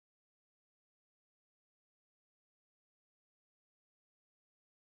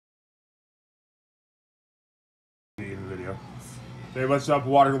go. Hey, what's up,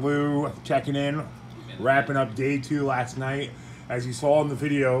 Waterloo? Checking in, wrapping up day 2 last night. As you saw in the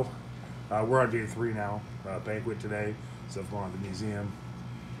video, we're on day 3 now. Banquet today, stuff going on at the museum.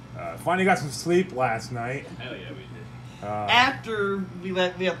 Finally got some sleep last night. Hell yeah, we did. After we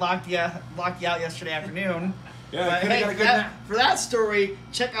had locked you out yesterday afternoon. Yeah, but hey, for that story,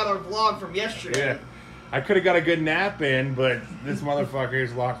 check out our vlog from yesterday. Yeah. I could have got a good nap in, but this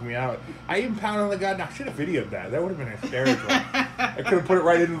motherfucker's locked me out. I even pounded on the goddamn. I should have videoed that. That would have been hysterical. I could have put it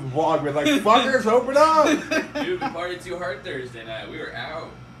right into the vlog, but like, fuckers, open up! Dude, we partied too hard Thursday night. We were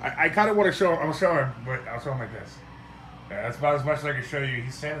out. I kind of want to show him. I'll show him, but I'll show him like this. Yeah, that's about as much as I can show you.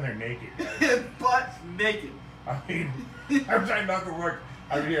 He's standing there naked, guys. Butt naked. I mean, I'm trying not to look.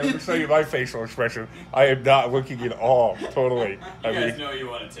 I mean, here, let me show you my facial expression. I am not looking at all. Totally. You guys know you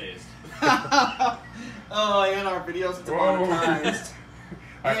want to taste. Oh, and our videos demonetized.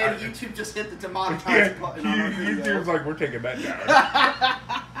 And YouTube just hit the demonetize button on our video. YouTube's like, we're taking that down.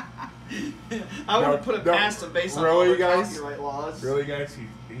 I would have put it past him based on all the copyright laws. Really, guys?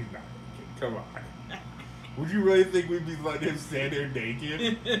 He's not. Come on. Would you really think we'd be letting him stand there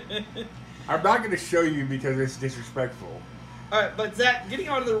naked? I'm not going to show you because it's disrespectful. All right, but Zach, getting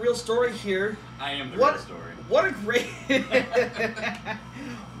on to the real story here. I am the real story. What a great,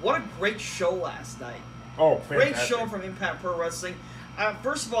 what a great show last night. Oh, fantastic. Great show from Impact Pro Wrestling.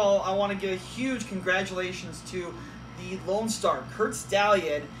 First of all, I want to give a huge congratulations to the Lone Star, Kurt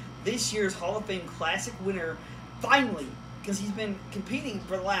Stallion, this year's Hall of Fame Classic winner, finally, because he's been competing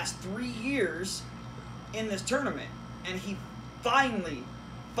for the last 3 years in this tournament, and he finally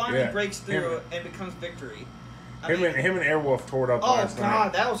breaks through and becomes victory. Him and Airwolf tore it up last night. Oh,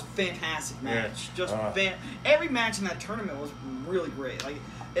 God, that was a fantastic match. Yeah. Every match in that tournament was really great. Like,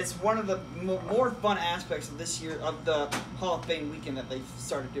 it's one of the more fun aspects of this year, of the Hall of Fame weekend that they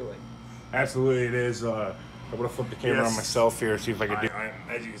started doing. Absolutely, it is. I'm going to flip the camera on myself here, see if I can do it.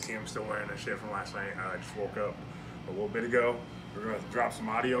 As you can see, I'm still wearing that shit from last night. I just woke up a little bit ago. We're going to drop some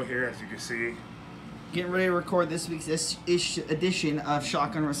audio here, as you can see. Getting ready to record this week's edition of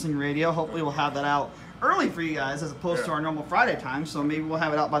Shotgun Wrestling Radio. Hopefully we'll have that out early for you guys as opposed to our normal Friday time, so maybe we'll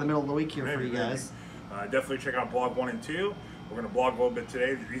have it out by the middle of the week here for you guys. Definitely check out blog 1 and 2. We're going to blog a little bit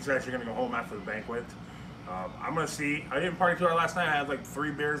today. These are actually going to go home after the banquet. I'm going to see. I didn't party too hard last night. I had like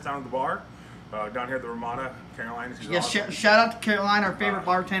 3 beers down at the bar. Down here at the Ramada, Caroline. Awesome. Shout out to Caroline, our favorite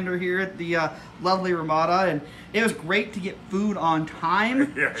bartender here at the lovely Ramada, and it was great to get food on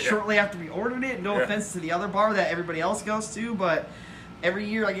time shortly after we ordered it. No offense to the other bar that everybody else goes to, but every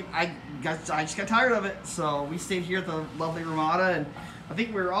year I just got tired of it, so we stayed here at the lovely Ramada, and I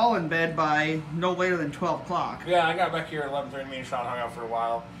think we were all in bed by no later than 12 o'clock. Yeah, I got back here at 11:30. Me and Sean hung out for a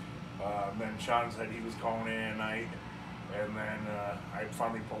while. Then Sean said he was calling in at night. And then I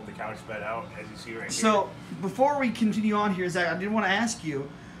finally pulled the couch bed out, as you see right here. So, before we continue on here, Zach, I did want to ask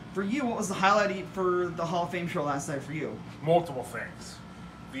you, for you, what was the highlight for the Hall of Fame show last night for you? Multiple things.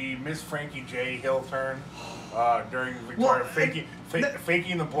 The Miss Frankie J heel turn during Victoria,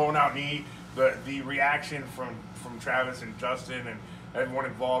 faking the blown out knee, the reaction from Travis and Justin and everyone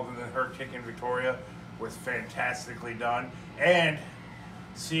involved in her kicking Victoria was fantastically done. And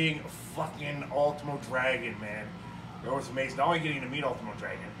seeing fucking Ultimo Dragon, man. It was amazing. Not only getting to meet Ultimo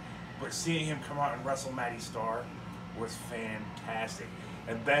Dragon, but seeing him come out and wrestle Matty Starr was fantastic.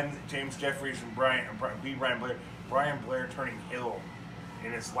 And then James Jeffries and Brian Blair. Brian Blair turning heel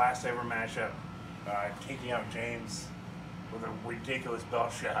in his last ever matchup, taking out James with a ridiculous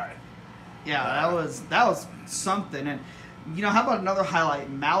belt shot. Yeah, that was something. And you know, how about another highlight?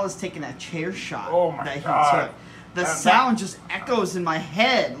 Malice taking that chair shot that he took. The sound just echoes in my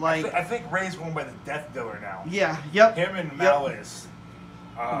head. Like I think Ray's going by the Death Dealer now. Yeah, yep. Him and Malice.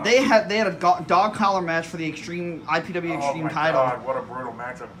 They had a dog collar match for the IPW Extreme title. God, what a brutal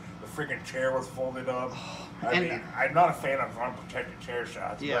matchup. The freaking chair was folded up. I mean, I'm not a fan of unprotected chair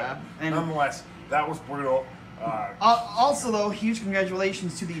shots. Yeah, but nonetheless, that was brutal. Also, though, huge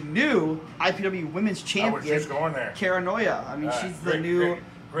congratulations to the new IPW Women's Champion. I was just going there. Kara Noya. I mean, she's the new.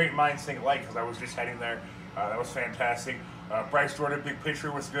 Great minds think alike, because I was just heading there. That was fantastic. Bryce Jordan, big picture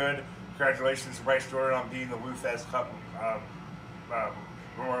was good. Congratulations to Bryce Jordan on being the Lou Fest Cup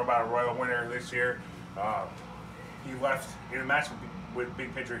Memorial Battle Royal winner this year. He left in a match with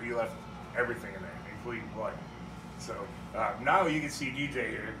big picture. He left everything in there, including blood. So now you can see DJ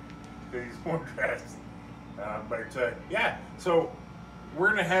here because he's more dressed. Yeah. So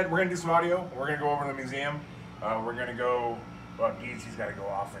we're gonna do some audio. We're gonna go over to the museum. We're gonna go. Well, he's got to go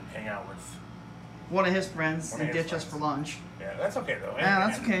off and hang out with one of his friends and ditch us for lunch. Yeah, that's okay though. Yeah,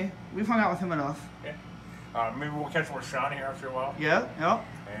 that's okay. We've hung out with him enough. Yeah. Maybe we'll catch more Sean here after a while. Yeah, yeah.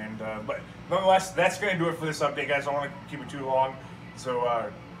 And but nonetheless, that's going to do it for this update, guys. I don't want to keep it too long.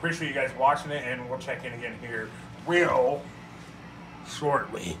 So appreciate you guys watching it, and we'll check in again here real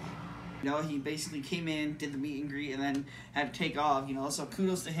shortly. You know, he basically came in, did the meet and greet, and then had to take off. You know, so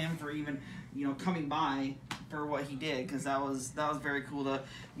kudos to him for even, you know, coming by for what he did, because that was very cool to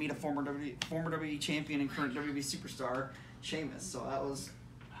meet a former WWE champion and current WWE superstar, Sheamus. So that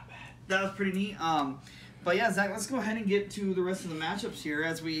was pretty neat. But yeah, Zach, let's go ahead and get to the rest of the matchups here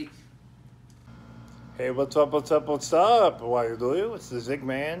as we. Hey, what's up? What's up? What's up? Waterloo, it's the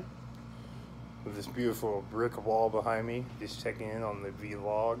Zigman with this beautiful brick wall behind me. Just checking in on the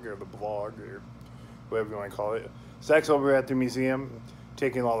vlog or the blog or whatever you want to call it. Zach's over at the museum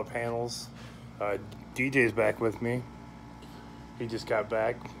taking all the panels. DJ's back with me. He just got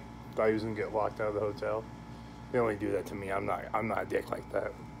back. Thought he was gonna get locked out of the hotel. They only do that to me. I'm not a dick like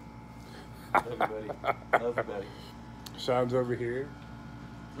that. Love you, buddy. Love you, buddy. Sean's over here.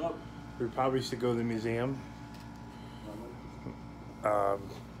 Oh. We probably should go to the museum. Yeah,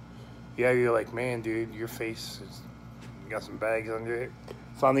 you're like, man, dude, your face is, you got some bags under it.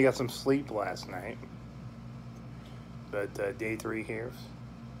 Finally got some sleep last night. But day 3 here.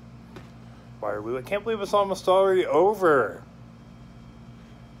 Waterloo. I can't believe it's almost already over.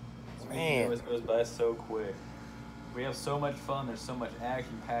 Man. It goes by so quick. We have so much fun. There's so much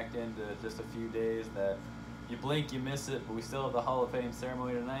action packed into just a few days that you blink, you miss it. But we still have the Hall of Fame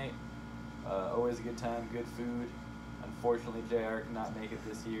ceremony tonight. Always a good time, good food. Unfortunately, JR cannot make it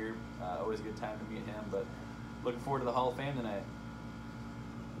this year. Always a good time to meet him, but looking forward to the Hall of Fame tonight.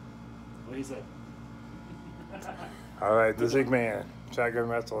 What do you say? All right, the Zigman, Shotgun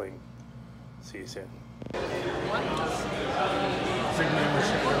Wrestling. See you soon. Zigman with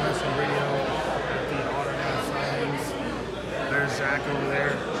Shotgun Wrestling Radio at the autograph signings. There's Zach over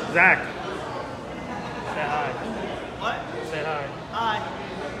there. Zach! Say hi. What? Say hi. Hi.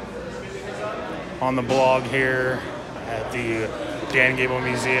 On the blog here at the Dan Gable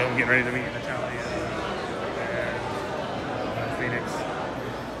Museum, getting ready to meet Natalia and Phoenix.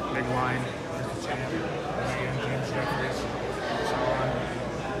 Big line. There's the champ. James Jeffries. Sean.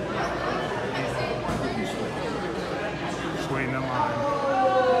 Just waiting in line.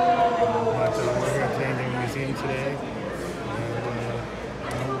 But we're here at the Dan Gable Museum today.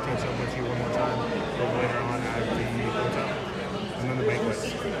 And we'll catch up with you one more time a little later on at the hotel. And then the banquets.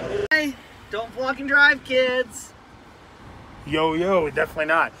 Hey, don't fucking drive, kids. Yo, definitely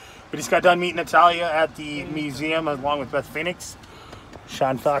not. We just got done meeting Natalia at the museum along with Beth Phoenix.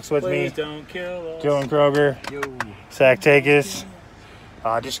 Sean Fox with Please me. don't kill us. Dylan Kroger. Yo. Zach Takes.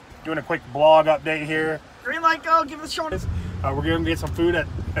 Just doing a quick blog update here. Green light, go. Give us a short. We're going to get some food at,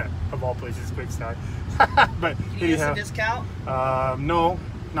 of all places, Quick Start. But Can you get us a discount? no,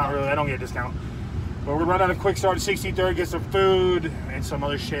 not really. I don't get a discount. But we're running out of Quick Start at 63rd, get some food and some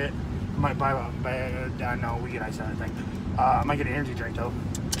other shit. Might buy no, we get ice on that thing. I might get an energy drink though.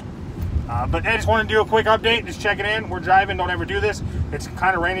 But I just want to do a quick update, just checking in. We're driving, don't ever do this. It's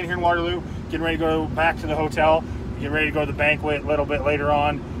kind of raining here in Waterloo. Getting ready to go back to the hotel. Getting ready to go to the banquet a little bit later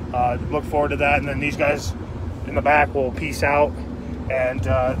on. Look forward to that. And then these guys in the back will peace out. And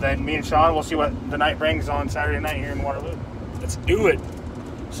then me and Sean will see what the night brings on Saturday night here in Waterloo. Let's do it.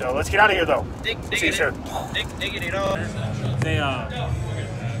 So let's get out of here though. See you soon. They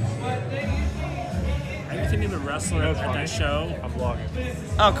every time you have a wrestler at that show, I'm vlogging.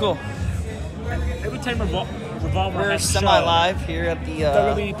 Oh, cool. every time Revolver We're has a show, semi-live here at the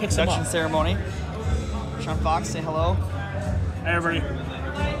WWE picks them induction up. ceremony. Sean Fox, say hello. Hey, everybody.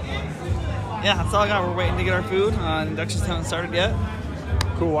 Yeah, that's all I got. We're waiting to get our food. Inductions haven't started yet.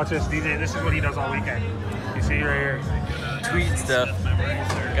 Cool, watch this, DJ. This is what he does all weekend. You see right here. Tweet stuff.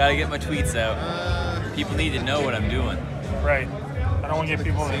 Gotta get my tweets out. People need to know what I'm doing. Right. I don't want to get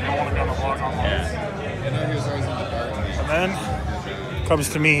people that don't want to be on the vlog online. Yeah. And then comes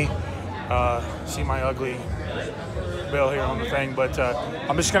to me, see my ugly bill here on the thing, but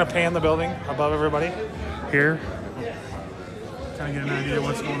I'm just going to pan the building above everybody here. Kind of get an idea of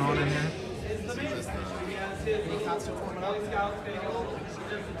what's going on in here.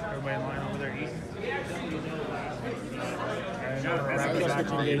 Everybody in line over there eating.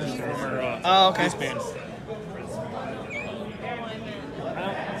 Oh, okay.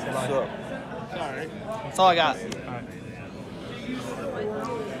 That's all I got. All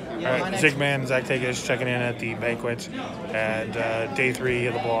right, Zigman and Zach Takes checking in at the banquet and day 3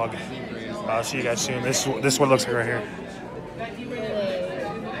 of the blog. See you guys soon. This is what it looks like right here.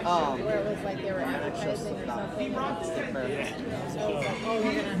 Where it was like they were advertising or something.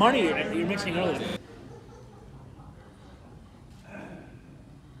 Marty, you're mixing earlier.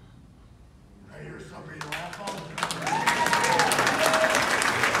 I hear somebody laughing.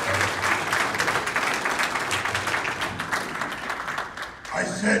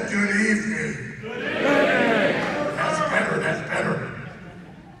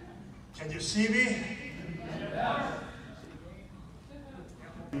 see me?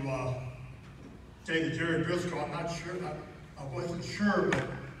 To say that Jerry Briscoe, I'm not sure, I wasn't sure, but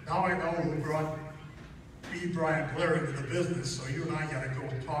now I know who brought B. Brian Blair into the business, so you and I gotta go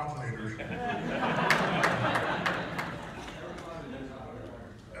and talk later.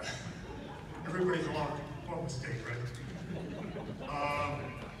 Everybody's allowed one mistake, right?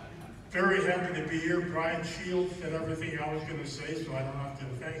 Very happy to be here. Brian Shields said everything I was gonna say, so I don't have to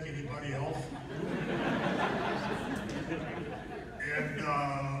thank anybody else. And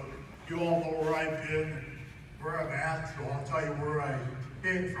you all know where I've been, where I'm at, so I'll tell you where I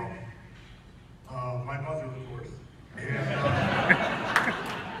came from. My mother, of course. And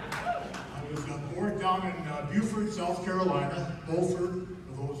I was born down in Beaufort, South Carolina, Beaufort,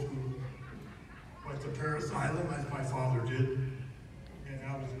 for those who went to Paris Island, as my father did. And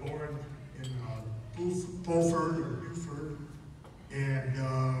I was born in Beaufort, and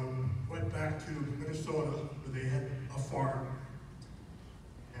went back to Minnesota, where they had a farm.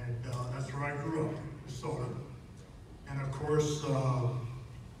 And that's where I grew up, Minnesota. And of course,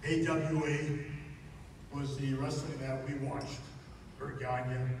 AWA was the wrestling that we watched. For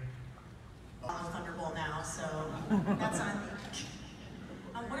Gagne. Thunderbolt now, so that's on me.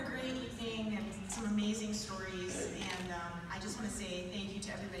 What a great evening and some amazing stories, and I just want to say thank you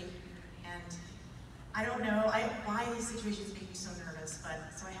to everybody. And I don't know why these situations make me so nervous,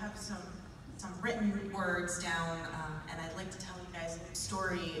 but so I have some written words down, and I'd like to tell you guys a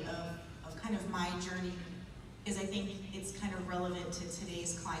story of kind of my journey, because I think it's kind of relevant to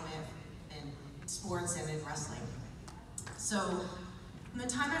today's climate in sports and in wrestling. So, from the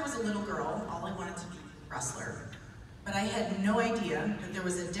time I was a little girl, all I wanted to be a wrestler. But I had no idea that there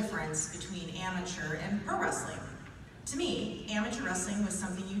was a difference between amateur and pro wrestling. To me, amateur wrestling was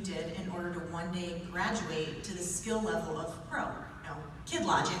something you did in order to one day graduate to the skill level of pro. Kid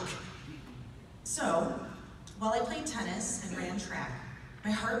logic. So, while I played tennis and ran track,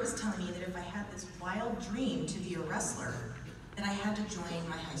 my heart was telling me that if I had this wild dream to be a wrestler, that I had to join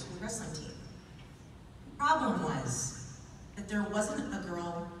my high school wrestling team. Problem was that there wasn't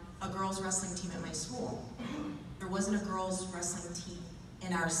a girls wrestling team at my school. There wasn't a girls wrestling team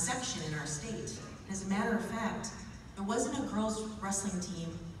in our section in our state. As a matter of fact, there wasn't a girls wrestling team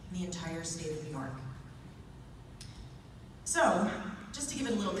in the entire state of New York. So, just to give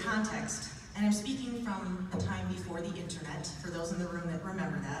it a little context, and I'm speaking from the time before the internet, for those in the room that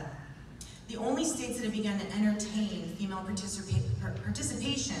remember that, the only states that have begun to entertain female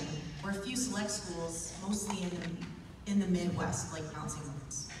participation were a few select schools, mostly in the Midwest, like Mount St.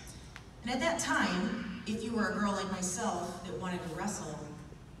 Louis. And at that time, if you were a girl like myself that wanted to wrestle,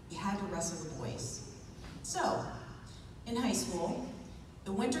 you had to wrestle the boys. So, in high school,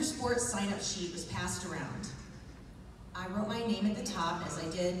 the winter sports sign-up sheet was passed around. I wrote my name at the top, as I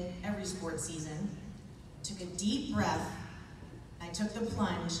did every sports season, took a deep breath, I took the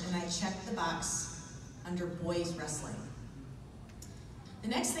plunge, and I checked the box under boys wrestling. The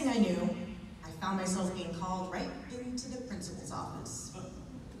next thing I knew, I found myself being called right into the principal's office.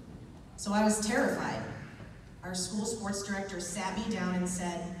 So I was terrified. Our school sports director sat me down and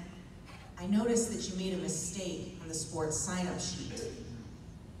said, I noticed that you made a mistake on the sports sign-up sheet.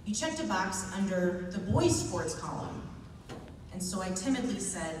 You checked a box under the boys sports column. And so I timidly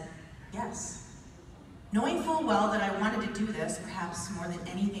said, yes. Knowing full well that I wanted to do this, perhaps more than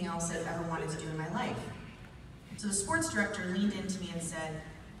anything else I've ever wanted to do in my life. So the sports director leaned into me and said,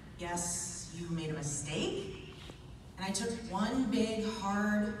 yes, you made a mistake? And I took one big,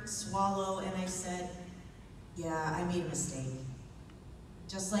 hard swallow and I said, yeah, I made a mistake.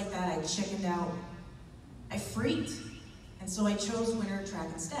 Just like that, I chickened out. I freaked, and so I chose winter track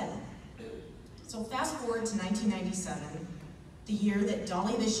instead. So fast forward to 1997, the year that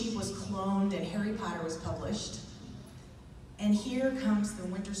Dolly the Sheep was cloned and Harry Potter was published. And here comes the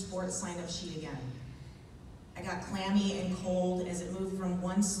winter sports sign-up sheet again. I got clammy and cold as it moved from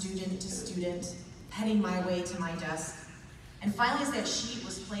one student to student, heading my way to my desk. And finally, as that sheet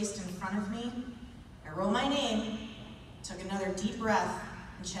was placed in front of me, I wrote my name, took another deep breath,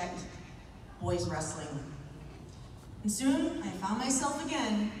 and checked boys wrestling. And soon, I found myself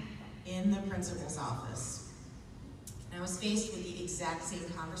again in the principal's office. And I was faced with the exact same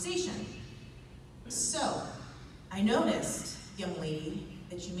conversation. So, I noticed, young lady,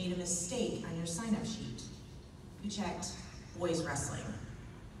 that you made a mistake on your sign-up sheet. You checked boys wrestling.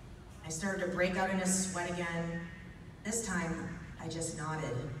 I started to break out in a sweat again. This time, I just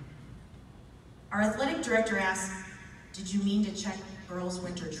nodded. Our athletic director asked, did you mean to check girls'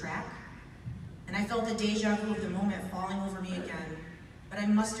 winter track? And I felt the deja vu of the moment falling over me again. But I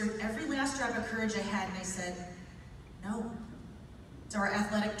mustered every last drop of courage I had and I said, no. So our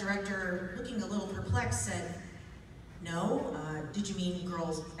athletic director, looking a little perplexed, said, "No, did you mean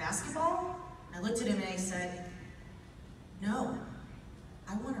girls basketball?" I looked at him and I said, "No,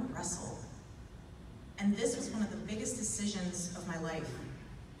 I want to wrestle." And this was one of the biggest decisions of my life.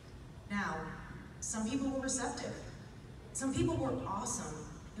 Now, some people were receptive. Some people were awesome.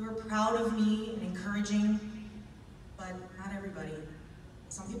 They were proud of me and encouraging, but not everybody.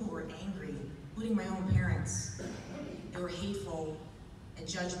 Some people were angry, including my own parents. They were hateful and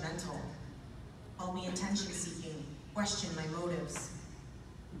judgmental, called me attention-seeking, questioned my motives.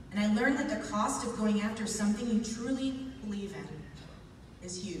 And I learned that the cost of going after something you truly believe in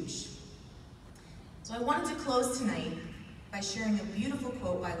is huge. So I wanted to close tonight by sharing a beautiful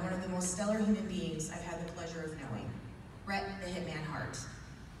quote by one of the most stellar human beings I've had the pleasure of knowing, Bret the Hitman Hart.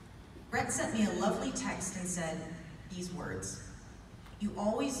 Bret sent me a lovely text and said these words: "You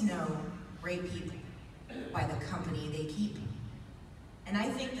always know great people by the company they keep." And I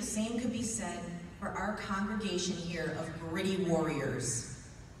think the same could be said for our congregation here of gritty warriors.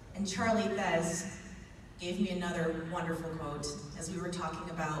 And Charlie Thez gave me another wonderful quote as we were talking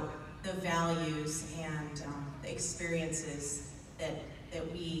about the values and the experiences that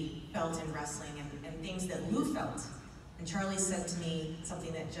we felt in wrestling and things that Lou felt. And Charlie said to me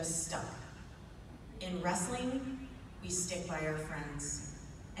something that just stuck. In wrestling, we stick by our friends.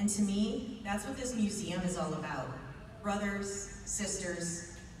 And to me, that's what this museum is all about. Brothers,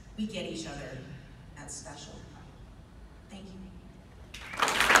 sisters, we get each other. That's special. Thank you.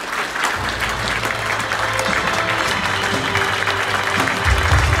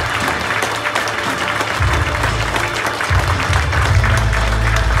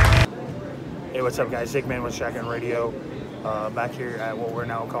 Hey, what's up, guys? Zigman with Shotgun Radio. Back here at what we're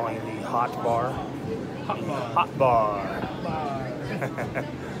now calling the Hot Bar. Hot Bar.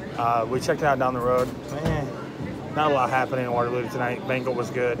 We checked it out down the road. Not a lot happening in Waterloo tonight. Bengal was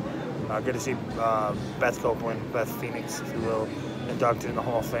good. Good to see Beth Copeland, Beth Phoenix, if you will, inducted in the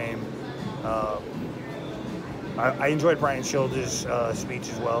Hall of Fame. I enjoyed Brian Shields' speech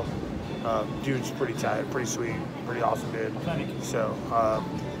as well. Dude's pretty tight, pretty sweet, pretty awesome dude. So,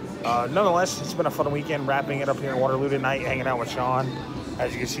 nonetheless, it's been a fun weekend wrapping it up here in Waterloo tonight, hanging out with Sean,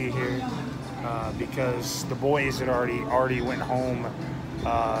 as you can see here, because the boys had already went home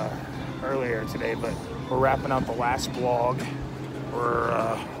earlier today, but we're wrapping up the last vlog. We're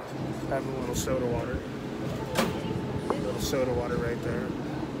having a little soda water. A little soda water right there.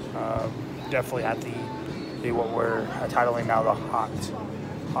 Definitely at the what we're titling now the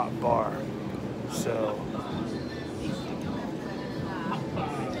hot bar. So,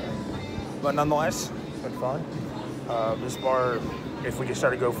 but nonetheless, it's been fun. This bar, if we could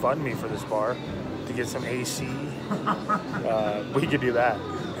start a GoFundMe for this bar to get some AC, we could do that.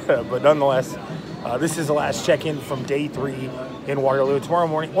 But nonetheless, this is the last check-in from day 3 in Waterloo. Tomorrow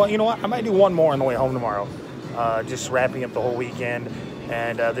morning, well, you know what? I might do one more on the way home tomorrow. Just wrapping up the whole weekend,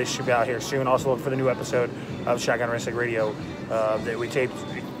 and this should be out here soon. Also, look for the new episode of Shotgun Wrestling Radio that we taped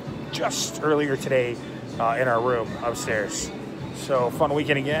just earlier today in our room upstairs. So, fun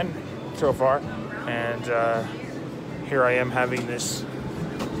weekend again so far, and here I am having this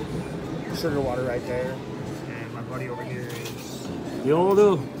sugar water right there, and my buddy over here is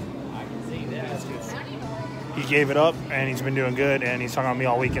Yolo. He gave it up, and he's been doing good, and he's hung on me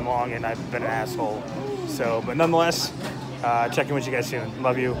all weekend long, and I've been an asshole. So, but nonetheless, check in with you guys soon.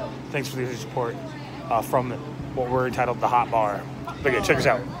 Love you. Thanks for the support from what we're entitled the Hot Bar. But yeah, check us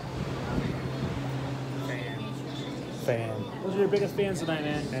out. Fan. Those are your biggest fans tonight,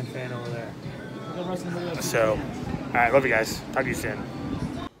 man. And fan over there. So, all right, love you guys. Talk to you soon.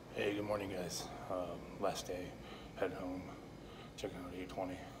 Hey, good morning, guys. Last day, heading home. Checking out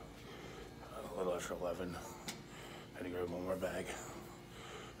 8:20. A little after 11. Had to grab one more bag.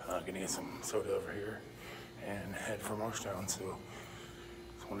 Gonna get some soda over here and head for Marshtown. So,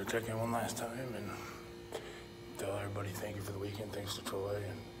 just wanted to check in one last time and tell everybody thank you for the weekend. Thanks to Troy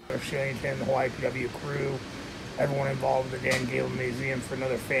and Shillington, the whole IPW crew, everyone involved with the Dan Galen Museum for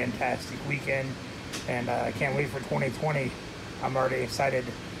another fantastic weekend. And I can't wait for 2020. I'm already excited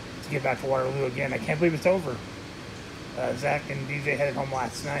to get back to Waterloo again. I can't believe it's over. Zach and DJ headed home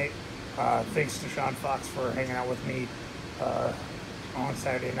last night. Thanks to Sean Fox for hanging out with me on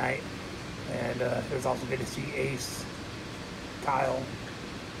Saturday night. And it was also good to see Ace, Kyle,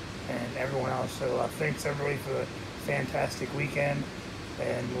 and everyone else. So thanks everybody for the fantastic weekend,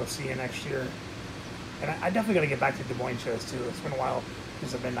 and we'll see you next year. And I definitely got to get back to Des Moines shows too. It's been a while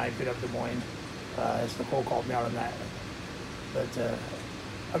since I've been night beat up Des Moines. As Nicole called me out on that. But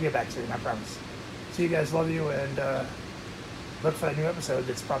I'll get back to it, I promise. See you guys, love you, and look for that new episode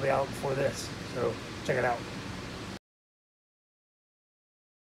that's probably out before this. So check it out.